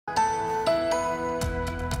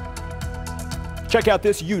Check out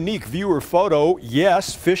this unique viewer photo.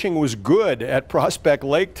 Yes, fishing was good at Prospect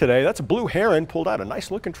Lake today. That's a blue heron, pulled out a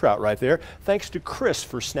nice looking trout right there. Thanks to Chris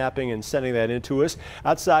for snapping and sending that into us.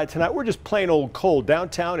 Outside tonight, we're just plain old cold.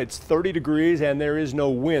 Downtown, it's 30 degrees and there is no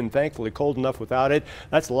wind. Thankfully, cold enough without it.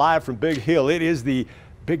 That's live from Big Hill. It is the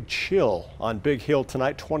big chill on Big Hill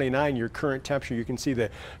tonight, 29 your current temperature. You can see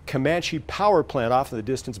the Comanche power plant off in the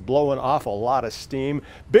distance blowing off a lot of steam.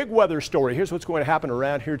 Big weather story. Here's what's going to happen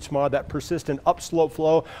around here tomorrow. That persistent upslope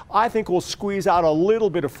flow, I think, will squeeze out a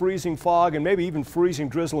little bit of freezing fog and maybe even freezing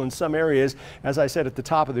drizzle in some areas. As I said at the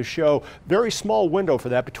top of the show, very small window for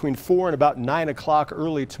that between 4 and about 9 o'clock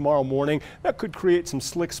early tomorrow morning. That could create some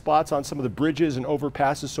slick spots on some of the bridges and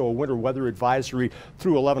overpasses, so a winter weather advisory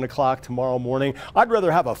through 11 o'clock tomorrow morning. I'd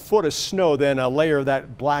rather have a foot of snow than a layer of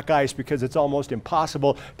that black ice because it's almost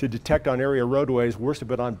impossible to detect on area roadways. Worst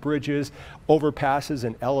of it on bridges, overpasses,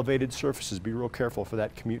 and elevated surfaces. Be real careful for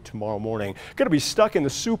that commute tomorrow morning. Going to be stuck in the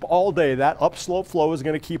soup all day. That upslope flow is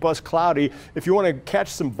going to keep us cloudy. If you want to catch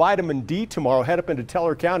some vitamin D tomorrow, head up into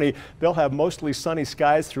Teller County. They'll have mostly sunny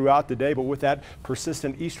skies throughout the day, but with that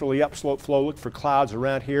persistent easterly upslope flow, look for clouds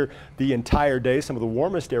around here the entire day. Some of the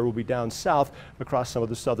warmest air will be down south across some of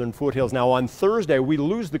the southern foothills. Now on Thursday, we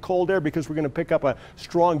lose the cold air because we're going to pick up a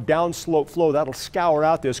strong downslope flow. That'll scour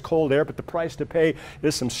out this cold air, but the price to pay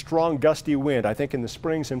is some strong gusty wind. I think in the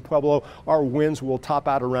Springs and Pueblo, our winds will top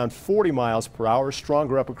out around 40 miles per hour,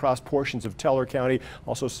 stronger up across portions of Teller County.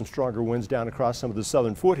 Also some stronger winds down across some of the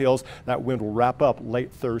southern foothills. That wind will wrap up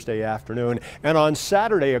late Thursday afternoon. And on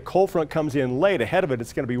Saturday, a cold front comes in late. Ahead of it,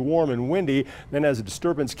 it's going to be warm and windy. Then as the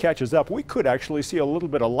disturbance catches up, we could actually see a little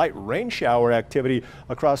bit of light rain shower activity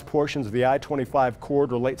across portions of the I-25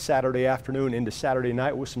 corridor late Saturday afternoon into Saturday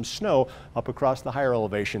night with some snow up across the higher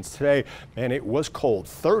elevations today. And it was cold.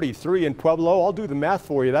 33 in Pueblo. I'll do the math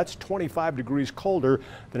for you. That's 25 degrees colder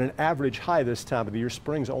than an average high this time of the year.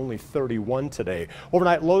 Springs only 31 today.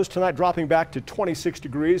 Overnight lows tonight dropping back to 26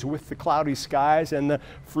 degrees with the cloudy skies and the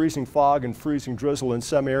freezing fog and freezing drizzle in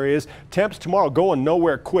some areas. Temps tomorrow going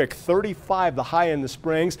nowhere quick. 35 the high in the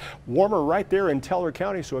Springs. Warmer right there in Teller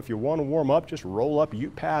County. So if you want to warm up, just roll up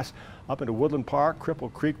Ute Pass up into Woodland Park.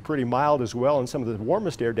 Cripple Creek pretty mild as well, and some of the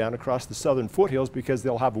warmest air down across the southern foothills because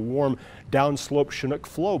they'll have a warm downslope Chinook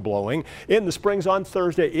flow blowing. In the Springs on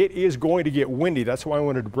Thursday, it is going to get windy. That's why I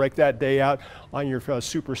wanted to break that day out on your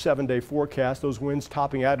super 7-day forecast. Those winds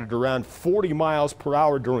topping out at around 40 miles per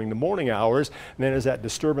hour during the morning hours. And then as that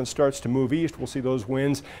disturbance starts to move east, we'll see those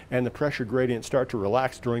winds and the pressure gradient start to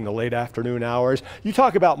relax during the late afternoon hours. You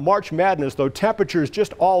talk about March Madness, though. Temperatures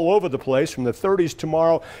just all over the place from the 30s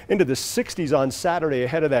tomorrow into the 60s on Saturday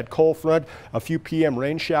ahead of that cold front. A few p.m.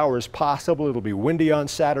 rain showers possible. It'll be windy on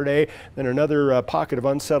Saturday. Then another pocket of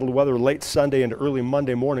unsettled weather late Sunday into early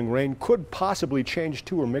Monday morning. Rain could possibly change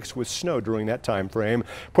to or mix with snow during that time frame.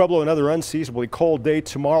 Pueblo, another unseasonably cold day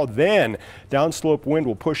tomorrow. Then downslope wind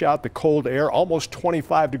will push out the cold air. Almost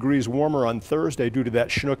 25 degrees warmer on Thursday due to that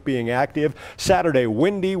Chinook being active. Saturday,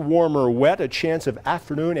 windy, warmer, wet. A chance of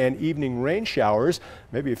afternoon and evening rain showers.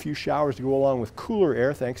 Maybe a few showers to go along with cooler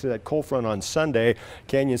air thanks to that cold front on Sunday.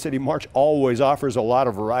 Canyon City March always offers a lot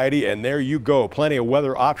of variety, and there you go. Plenty of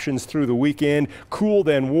weather options through the weekend. Cool,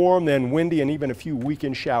 then warm, then windy, and even a few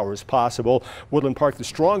weekend showers possible. Woodland Park, the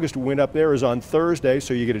strongest wind up there is on Thursday,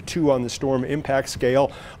 so you get a 2 on the storm impact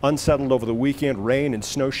scale. Unsettled over the weekend, rain and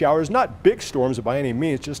snow showers. Not big storms by any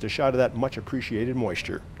means, just a shot of that much appreciated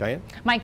moisture. Diane? Mike.